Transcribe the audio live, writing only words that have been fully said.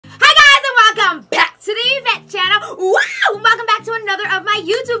another of my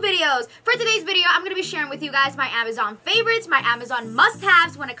YouTube videos. For today's video, I'm going to be sharing with you guys my Amazon favorites, my Amazon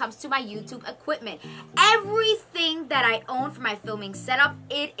must-haves when it comes to my YouTube equipment. Everything that I own for my filming setup,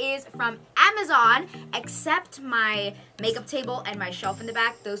 it is from Amazon, except my makeup table and my shelf in the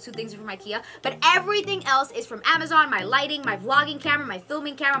back. Those two things are from IKEA, but everything else is from Amazon. My lighting, my vlogging camera, my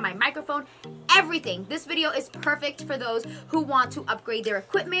filming camera, my microphone, everything. This video is perfect for those who want to upgrade their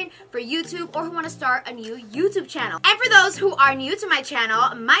equipment for YouTube or who want to start a new YouTube channel. And for those who are new to my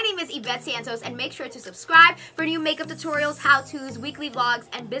channel, my name is Yvette Santos, and make sure to subscribe for new makeup tutorials, how-tos, weekly vlogs,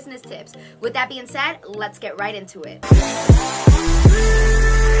 and business tips. With that being said, let's get right into it.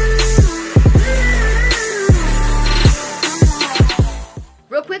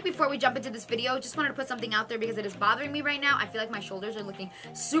 Real quick before we jump into this video, just wanted to put something out there because it is bothering me right now. I feel like my shoulders are looking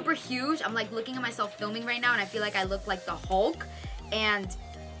super huge. I'm like looking at myself filming right now and I feel like I look like the Hulk, and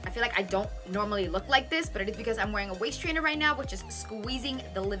I feel like I don't normally look like this, but it is because I'm wearing a waist trainer right now, which is squeezing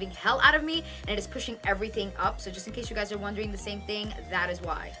the living hell out of me, and it is pushing everything up. So just in case you guys are wondering the same thing, that is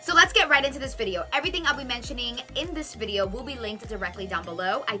why. So let's get right into this video. Everything I'll be mentioning in this video will be linked directly down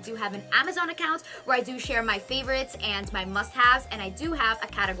below. I do have an Amazon account where I do share my favorites and my must-haves, and I do have a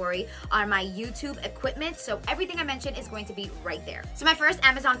category on my YouTube equipment. So everything I mention is going to be right there. So my first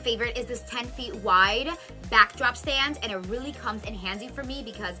Amazon favorite is this 10 feet wide backdrop stand, and it really comes in handy for me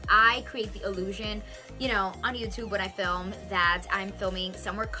because I create the illusion, you know, on YouTube when I film that I'm filming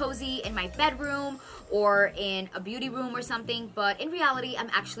somewhere cozy in my bedroom or in a beauty room or something, but in reality, I'm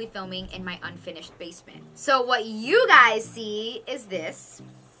actually filming in my unfinished basement. So what you guys see is this,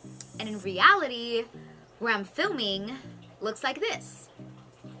 and in reality, where I'm filming looks like this.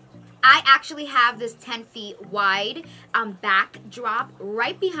 I actually have this 10 feet wide backdrop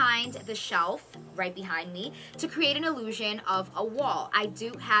right behind the shelf, right behind me, to create an illusion of a wall. I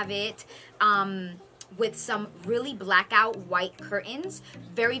do have it with some really blackout white curtains,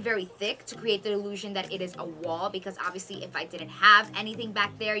 very, very thick, to create the illusion that it is a wall, because obviously if I didn't have anything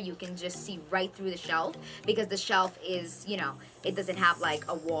back there, you can just see right through the shelf, because the shelf is, you know, it doesn't have like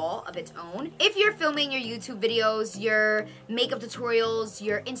a wall of its own. If you're filming your YouTube videos, your makeup tutorials,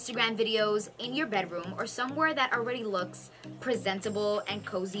 your Instagram videos in your bedroom or somewhere that already looks presentable and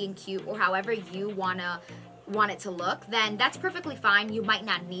cozy and cute, or however you want it to look, then that's perfectly fine. You might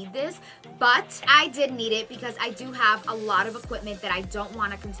not need this, but I did need it because I do have a lot of equipment that I don't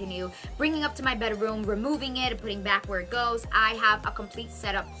want to continue bringing up to my bedroom, removing it, and putting back where it goes. I have a complete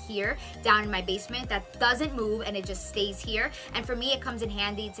setup here down in my basement that doesn't move, and it just stays here. And for me, it comes in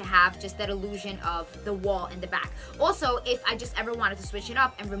handy to have just that illusion of the wall in the back. Also, if I just ever wanted to switch it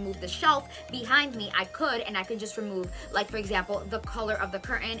up and remove the shelf behind me, I could, and I could just remove, like for example, the color of the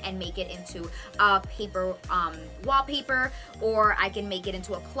curtain and make it into a paper wallpaper, or I can make it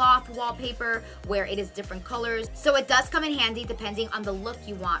into a cloth wallpaper where it is different colors. So it does come in handy depending on the look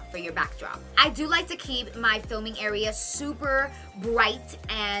you want for your backdrop. I do like to keep my filming area super bright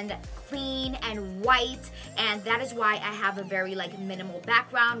and clean and white, and that is why I have a very like minimal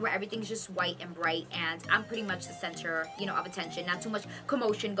background where everything's just white and bright, and I'm pretty much the center, you know, of attention. Not too much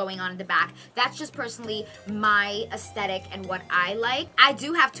commotion going on in the back. That's just personally my aesthetic and what I like. I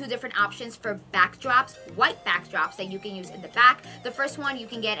do have two different options for backdrops, white backdrops that you can use in the back. The first one, you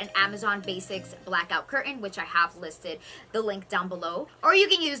can get an Amazon Basics blackout curtain, which I have listed the link down below, or you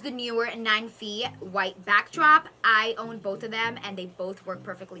can use the newer 9 feet white backdrop. I own both of them and they both work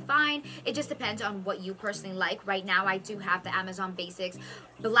perfectly fine. It just depends on what you personally like. Right now, I do have the Amazon Basics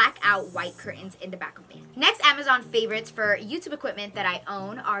blackout white curtains in the back of me. Next Amazon favorites for YouTube equipment that I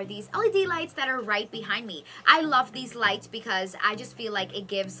own are these LED lights that are right behind me. I love these lights because I just feel like it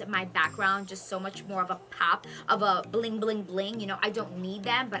gives my background just so much more of a pop, of a bling bling bling. You know, I don't need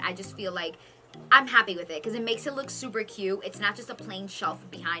them, but I just feel like I'm happy with it because it makes it look super cute. It's not just a plain shelf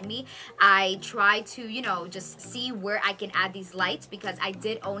behind me. I try to, you know, just see where I can add these lights because I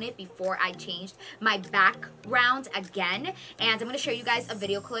did own it before I changed my background again. And I'm going to show you guys a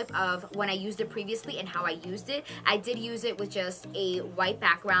video clip of when I used it previously and how I used it. I did use it with just a white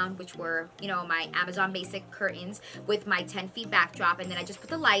background, which were, you know, my Amazon Basic curtains with my 10 feet backdrop, and then I just put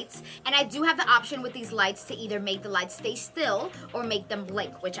the lights. And I do have the option with these lights to either make the lights stay still or make them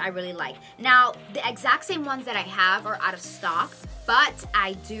blink, which I really like. Now, the exact same ones that I have are out of stock, but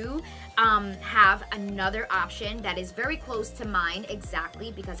I do have another option that is very close to mine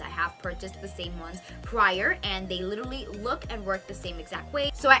exactly, because I have purchased the same ones prior and they literally look and work the same exact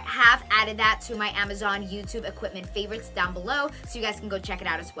way. So I have added that to my Amazon YouTube equipment favorites down below, so you guys can go check it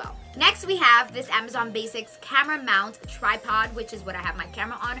out as well. Next we have this Amazon Basics camera mount tripod, which is what I have my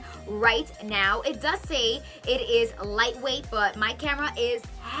camera on right now. It does say it is lightweight, but my camera is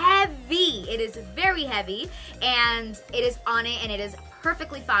heavy. It is very heavy, and it is on it and it is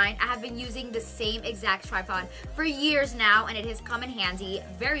perfectly fine. I have been using the same exact tripod for years now, and it has come in handy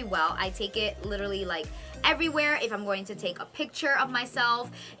very well. I take it literally like everywhere. If I'm going to take a picture of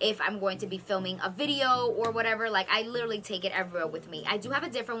myself, if I'm going to be filming a video or whatever, like I literally take it everywhere with me. I do have a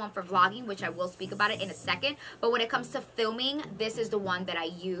different one for vlogging, which I will speak about it in a second, but when it comes to filming, this is the one that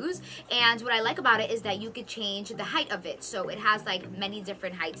I use. And what I like about it is that you could change the height of it. So it has like many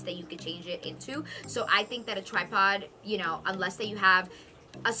different heights that you could change it into. So I think that a tripod, you know, unless that you have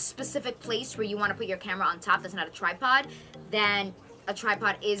a specific place where you want to put your camera on top that's not a tripod, then a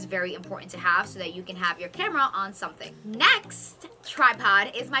tripod is very important to have so that you can have your camera on something. Next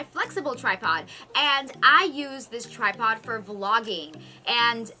tripod is my flexible tripod, and I use this tripod for vlogging,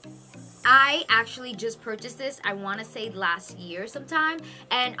 and I actually just purchased this, I want to say last year sometime,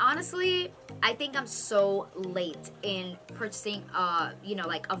 and honestly I think I'm so late in purchasing you know,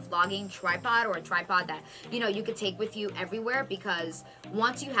 like a vlogging tripod, or a tripod that, you know, you could take with you everywhere, because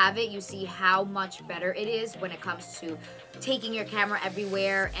once you have it, you see how much better it is when it comes to taking your camera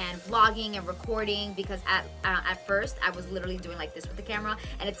everywhere and vlogging and recording. Because at first I was literally doing like this with the camera,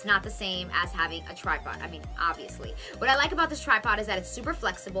 and it's not the same as having a tripod. I mean, obviously. What I like about this tripod is that it's super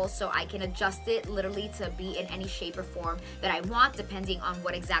flexible, so I can adjust it literally to be in any shape or form that I want, depending on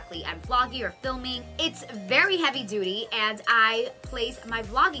what exactly I'm vlogging or filming. It's very heavy duty, and I place my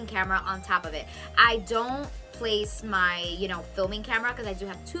vlogging camera on top of it. I don't place my, you know, filming camera, because I do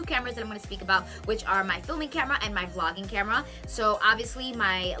have two cameras that I'm going to speak about, which are my filming camera and my vlogging camera. So obviously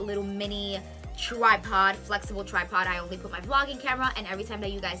my little mini tripod, flexible tripod, I only put my vlogging camera, and every time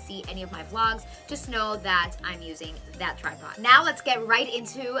that you guys see any of my vlogs, just know that I'm using that tripod. Now let's get right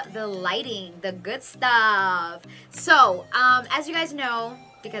into the lighting, the good stuff. So as you guys know,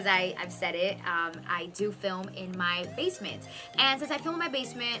 because I've said it, I do film in my basement, and since I film in my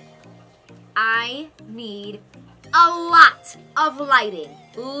basement, I need a lot of lighting,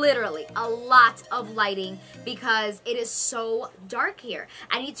 literally a lot of lighting, because it is so dark here.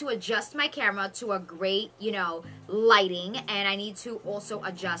 I need to adjust my camera to a great, you know, lighting, and I need to also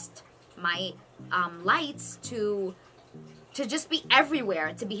adjust my lights to just be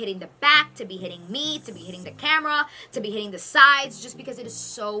everywhere, to be hitting the back, to be hitting me, to be hitting the camera, to be hitting the sides, just because it is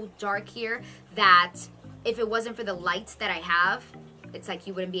so dark here that if it wasn't for the lights that I have, it's like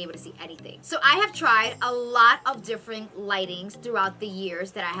you wouldn't be able to see anything. So I have tried a lot of different lightings throughout the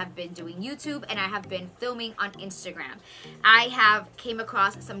years that I have been doing YouTube and I have been filming on Instagram. I have came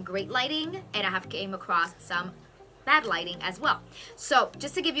across some great lighting, and I have came across some bad lighting as well. So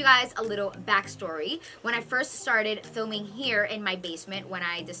just to give you guys a little backstory, when I first started filming here in my basement, when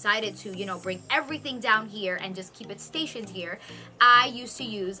I decided to, you know, bring everything down here and just keep it stationed here, I used to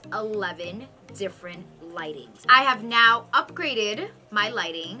use 11 different lightings. I have now upgraded my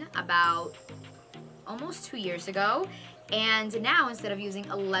lighting about almost 2 years ago, and now instead of using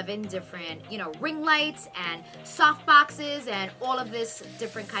 11 different, you know, ring lights and soft boxes and all of this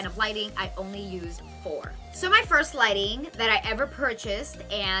different kind of lighting, I only use 4. So my first lighting that I ever purchased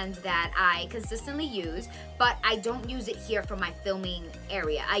and that I consistently use, but I don't use it here for my filming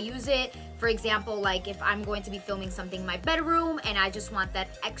area. I use it, for example, like if I'm going to be filming something in my bedroom and I just want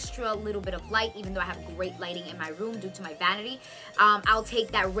that extra little bit of light, even though I have great lighting in my room due to my vanity, I'll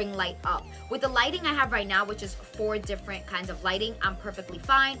take that ring light up. With the lighting I have right now, which is 4 different kinds of lighting, I'm perfectly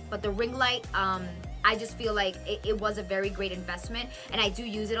fine, but the ring light, I just feel like it was a very great investment, and I do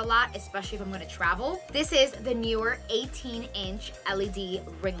use it a lot, especially if I'm going to travel. This is the newer 18-inch LED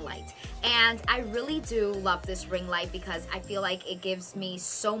ring light, and I really do love this ring light because I feel like it gives me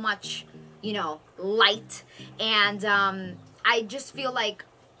so much, you know, light, and I just feel like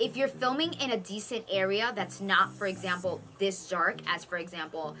if you're filming in a decent area that's not, for example, this dark as, for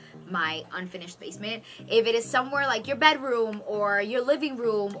example, my unfinished basement, if it is somewhere like your bedroom or your living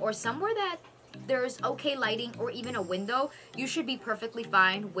room or somewhere that there's okay lighting or even a window, you should be perfectly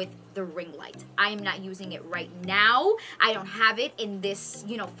fine with the ring light. I am not using it right now. I don't have it in this,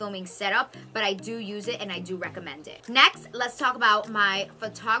 you know, filming setup, but I do use it and I do recommend it. Next, let's talk about my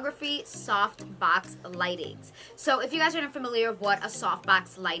photography softbox lightings. So if you guys are not familiar with what a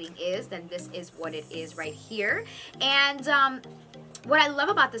softbox lighting is, then this is what it is right here. And what I love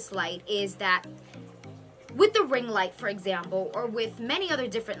about this light is that with the ring light, for example, or with many other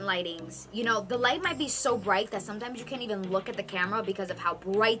different lightings, you know, the light might be so bright that sometimes you can't even look at the camera because of how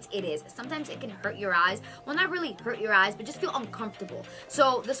bright it is. Sometimes it can hurt your eyes. Well, not really hurt your eyes, but just feel uncomfortable.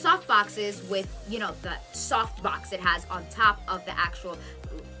 So the soft boxes with, you know, the soft box it has on top of the actual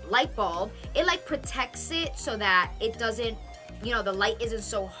light bulb, it like protects it so that it doesn't, you know, the light isn't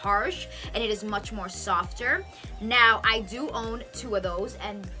so harsh and it is much more softer. Now, I do own 2 of those,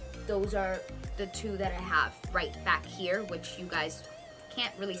 and those are the 2 that I have right back here, which you guys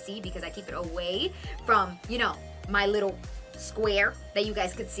can't really see because I keep it away from, you know, my little square that you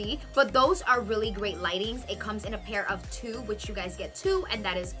guys could see. But those are really great lightings. It comes in a pair of 2, which you guys get 2, and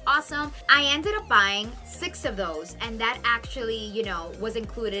that is awesome. I ended up buying 6 of those, and that actually, you know, was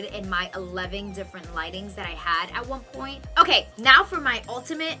included in my 11 different lightings that I had at one point. Okay, now for my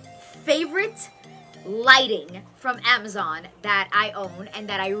ultimate favorite lighting from Amazon that I own and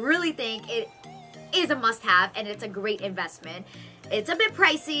that I really think it is a must-have, and it's a great investment. It's a bit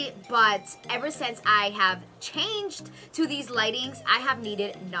pricey, but ever since I have changed to these lightings, I have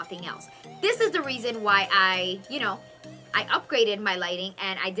needed nothing else. This is the reason why I upgraded my lighting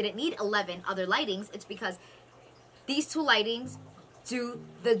and I didn't need 11 other lightings. It's because these 2 lightings do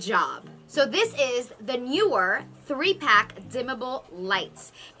the job. So this is the newer 3-pack dimmable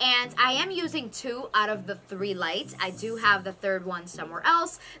lights, and I am using 2 out of the 3 lights. I do have the 3rd one somewhere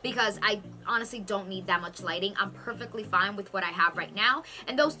else because I honestly don't need that much lighting. I'm perfectly fine with what I have right now,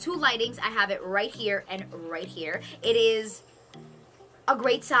 and those 2 lightings, I have it right here and right here. It is a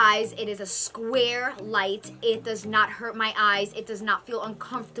great size. It is a square light. It does not hurt my eyes. It does not feel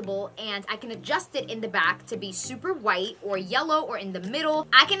uncomfortable, and I can adjust it in the back to be super white or yellow or in the middle.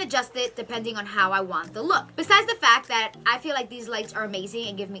 I can adjust it depending on how I want the look. Besides the fact that I feel like these lights are amazing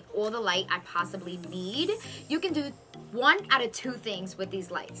and give me all the light I possibly need, you can do 1 out of 2 things with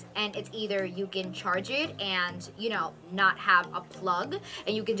these lights, and it's either you can charge it and, you know, not have a plug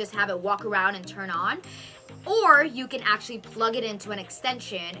and you can just have it walk around and turn on, or you can actually plug it into an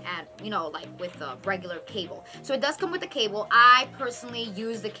extension and, you know, like with a regular cable. So it does come with a cable. I personally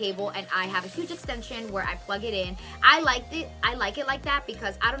use the cable, and I have a huge extension where I plug it in. I like it like that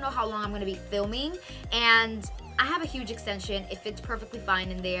because I don't know how long I'm going to be filming, and I have a huge extension. It fits perfectly fine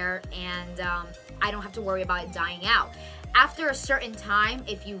in there, and I don't have to worry about it dying out. After a certain time,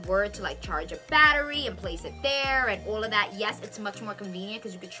 if you were to like charge a battery and place it there and all of that, yes, it's much more convenient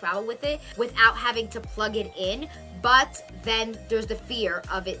because you could travel with it without having to plug it in, but then there's the fear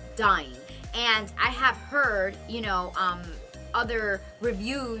of it dying. And I have heard, you know, other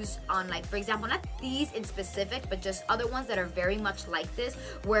reviews on, like, for example, not these in specific, but just other ones that are very much like this,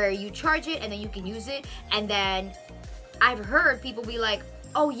 where you charge it and then you can use it, and then I've heard people be like,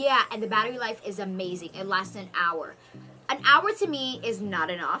 oh yeah, and the battery life is amazing. It lasts an hour. An hour to me is not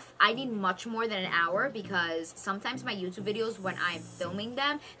enough. I need much more than an hour because sometimes my YouTube videos, when I'm filming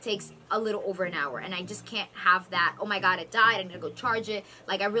them, takes a little over an hour, and I just can't have that, oh my god, it died, I need to go charge it.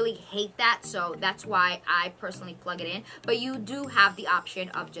 Like, I really hate that, so that's why I personally plug it in. But you do have the option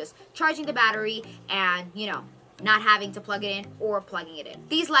of just charging the battery and, you know, not having to plug it in or plugging it in.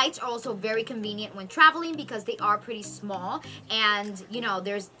 These lights are also very convenient when traveling because they are pretty small, and, you know,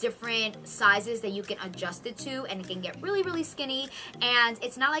 there's different sizes that you can adjust it to, and it can get really, really skinny, and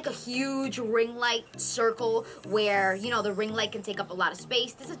it's not like a huge ring light circle where, you know, the ring light can take up a lot of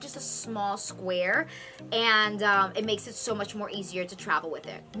space. This is just a small square, and it makes it so much more easier to travel with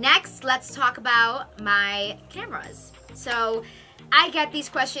it. Next, let's talk about my cameras. So I get these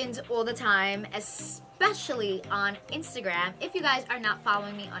questions all the time, especially on Instagram. If you guys are not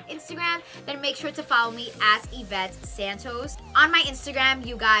following me on Instagram, then make sure to follow me at Yvette Santos. On my Instagram,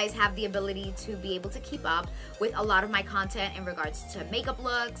 you guys have the ability to be able to keep up with a lot of my content in regards to makeup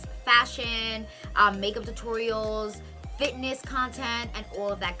looks, fashion, makeup tutorials, fitness content, and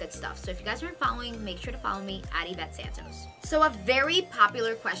all of that good stuff. So if you guys aren't following, make sure to follow me at Yvette Santos. So a very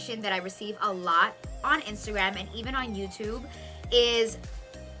popular question that I receive a lot on Instagram and even on YouTube is,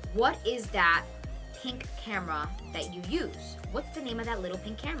 what is that pink camera that you use? What's the name of that little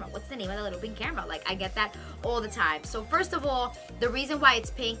pink camera? What's the name of that little pink camera? Like, I get that all the time. So first of all, the reason why it's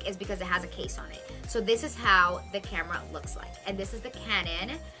pink is because it has a case on it. So this is how the camera looks like. And this is the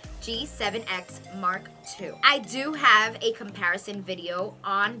Canon G7X Mark II. I do have a comparison video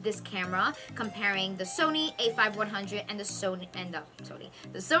on this camera comparing the Sony a5100 and the Sony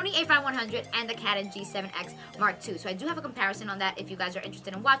a5100 and the Canon G7X Mark II. So I do have a comparison on that. If you guys are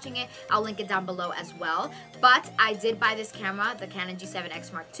interested in watching it, I'll link it down below as well. But I did buy this camera, the Canon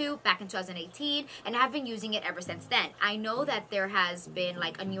G7X Mark II, back in 2018, and I've been using it ever since then. I know that there has been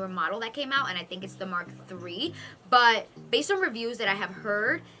like a newer model that came out, and I think it's the Mark III, but based on reviews that I have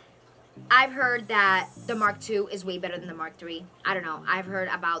heard, I've heard that the Mark II is way better than the Mark III. I don't know. I've heard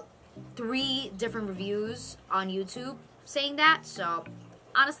about 3 different reviews on YouTube saying that. So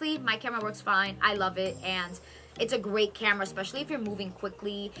honestly, my camera works fine. I love it, and it's a great camera, especially if you're moving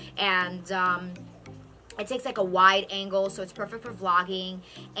quickly, and it takes like a wide angle, so it's perfect for vlogging,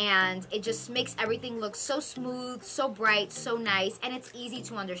 and it just makes everything look so smooth, so bright, so nice, and it's easy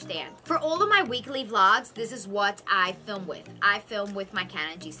to understand. For all of my weekly vlogs, this is what I film with. I film with my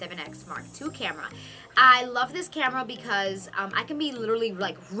Canon G7X Mark II camera. I love this camera because I can be literally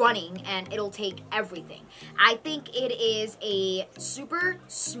like running and it'll take everything. I think it is a super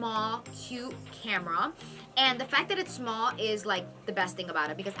small, cute camera. And the fact that it's small is like the best thing about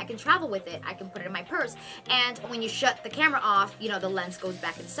it, because I can travel with it, I can put it in my purse, and when you shut the camera off, you know, the lens goes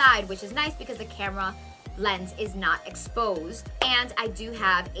back inside, which is nice because the camera lens is not exposed. And I do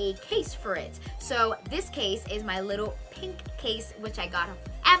have a case for it. So this case is my little pink case, which I got off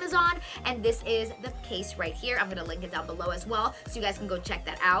Amazon, and this is the case right here. I'm gonna link it down below as well, so you guys can go check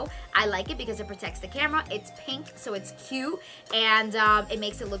that out. I like it because it protects the camera. It's pink, so it's cute, and it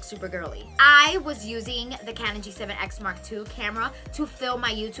makes it look super girly. I was using the Canon G7X Mark II camera to film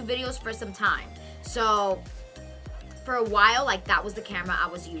my YouTube videos for some time. So for a while, like, that was the camera I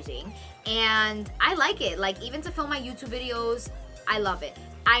was using, and I like it. Like, even to film my YouTube videos, I love it.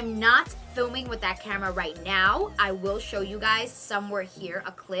 I'm not filming with that camera right now. I will show you guys somewhere here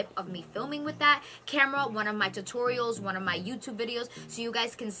a clip of me filming with that camera, one of my tutorials, one of my YouTube videos, so you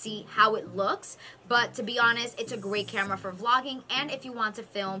guys can see how it looks. But to be honest, it's a great camera for vlogging, and if you want to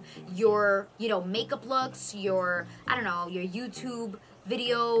film your, you know, makeup looks, your, I don't know, your YouTube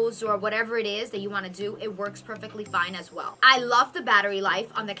videos or whatever it is that you want to do, it works perfectly fine as well. I love the battery life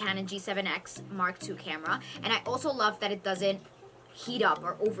on the Canon G7X Mark II camera, and I also love that it doesn't heat up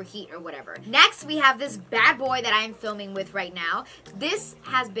or overheat or whatever. Next, we have this bad boy that I'm filming with right now. This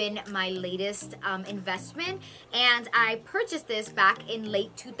has been my latest investment, and I purchased this back in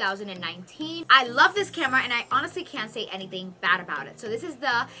late 2019. I love this camera, and I honestly can't say anything bad about it. So this is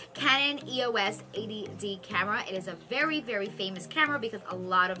the Canon EOS 80D camera. It is a very, very famous camera because a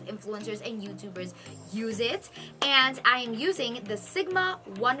lot of influencers and YouTubers use it, and I am using the Sigma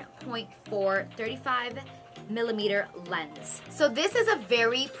 1.4 35mm lens. So this is a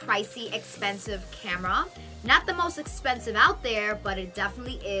very pricey, expensive camera. Not the most expensive out there, but it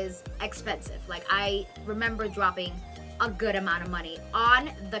definitely is expensive. Like, I remember dropping a good amount of money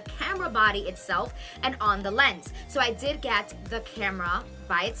on the camera body itself and on the lens. So I did get the camera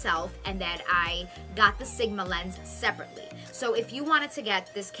by itself, and then I got the Sigma lens separately. So if you wanted to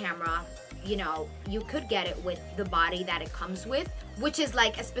get this camera, you know, you could get it with the body that it comes with, which is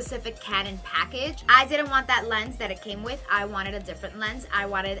like a specific Canon package. I didn't want that lens that it came with. I wanted a different lens. I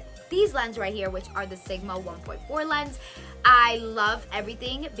wanted these lenses right here, which are the Sigma 1.4 lens. I love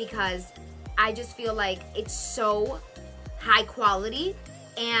everything because I just feel like it's so high quality,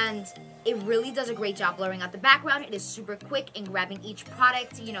 and it really does a great job blurring out the background. It is super quick in grabbing each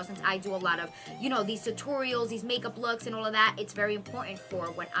product. You know, since I do a lot of, you know, these tutorials, these makeup looks and all of that, it's very important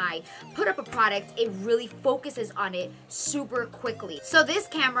for when I put up a product, it really focuses on it super quickly. So this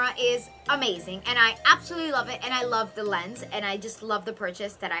camera is amazing, and I absolutely love it, and I love the lens, and I just love the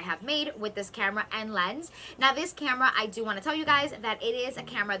purchase that I have made with this camera and lens. Now this camera, I do want to tell you guys that it is a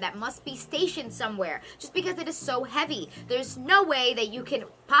camera that must be stationed somewhere, just because it is so heavy. There's no way that you can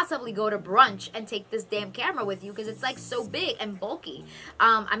possibly go to brunch and take this damn camera with you because it's like so big and bulky.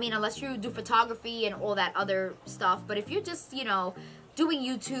 I mean, unless you do photography and all that other stuff, but if you're just, you know, doing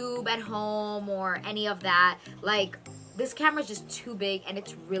YouTube at home or any of that, like, this camera is just too big and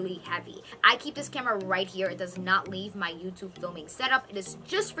it's really heavy. I keep this camera right here. It does not leave my YouTube filming setup. It is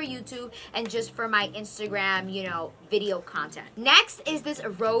just for YouTube and just for my Instagram, you know, video content. Next is this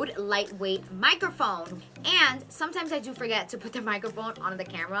Rode lightweight microphone. And sometimes I do forget to put the microphone on the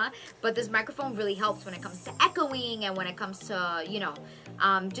camera, but this microphone really helps when it comes to echoing and when it comes to, you know,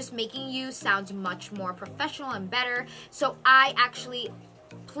 just making you sound much more professional and better. So I actually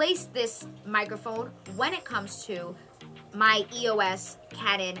place this microphone when it comes to my EOS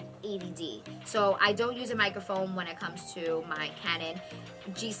Canon 80D. So I don't use a microphone when it comes to my Canon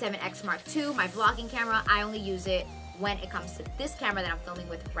G7X Mark II, my vlogging camera. I only use it when it comes to this camera that I'm filming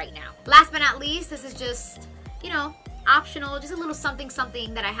with right now. Last but not least, this is just, you know, optional, just a little something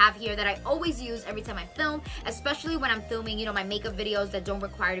that I have here that I always use every time I film, especially when I'm filming, you know, my makeup videos that don't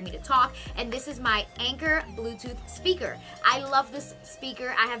require me to talk. And this is my Anchor Bluetooth speaker. I love this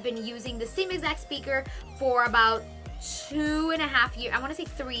speaker. I have been using the same exact speaker for about 2.5 years, I want to say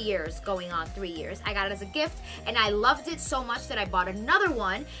 3 years, going on 3 years. I got it as a gift and I loved it so much that I bought another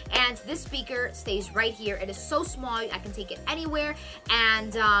one, and this speaker stays right here. It is so small, I can take it anywhere,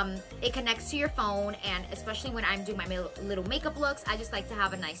 and it connects to your phone, and especially when I'm doing my little makeup looks, I just like to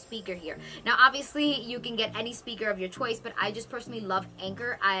have a nice speaker here. Now obviously you can get any speaker of your choice, but I just personally love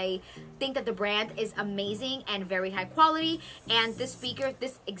Anker. I think that the brand is amazing and very high quality, and this speaker,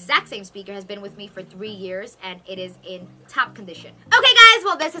 this exact same speaker, has been with me for 3 years and it is in top condition. Okay guys,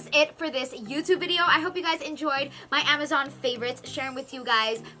 well this is it for this YouTube video. I hope you guys enjoyed my Amazon favorites, sharing with you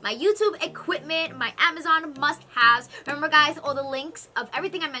guys my YouTube equipment, my Amazon must-haves. Remember guys, all the links of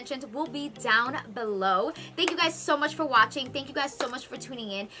everything I mentioned will be down below. Thank you guys so much for watching. Thank you guys so much for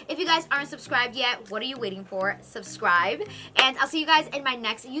tuning in. If you guys aren't subscribed yet, what are you waiting for? Subscribe, and I'll see you guys in my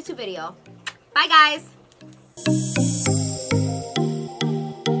next YouTube video. Bye guys!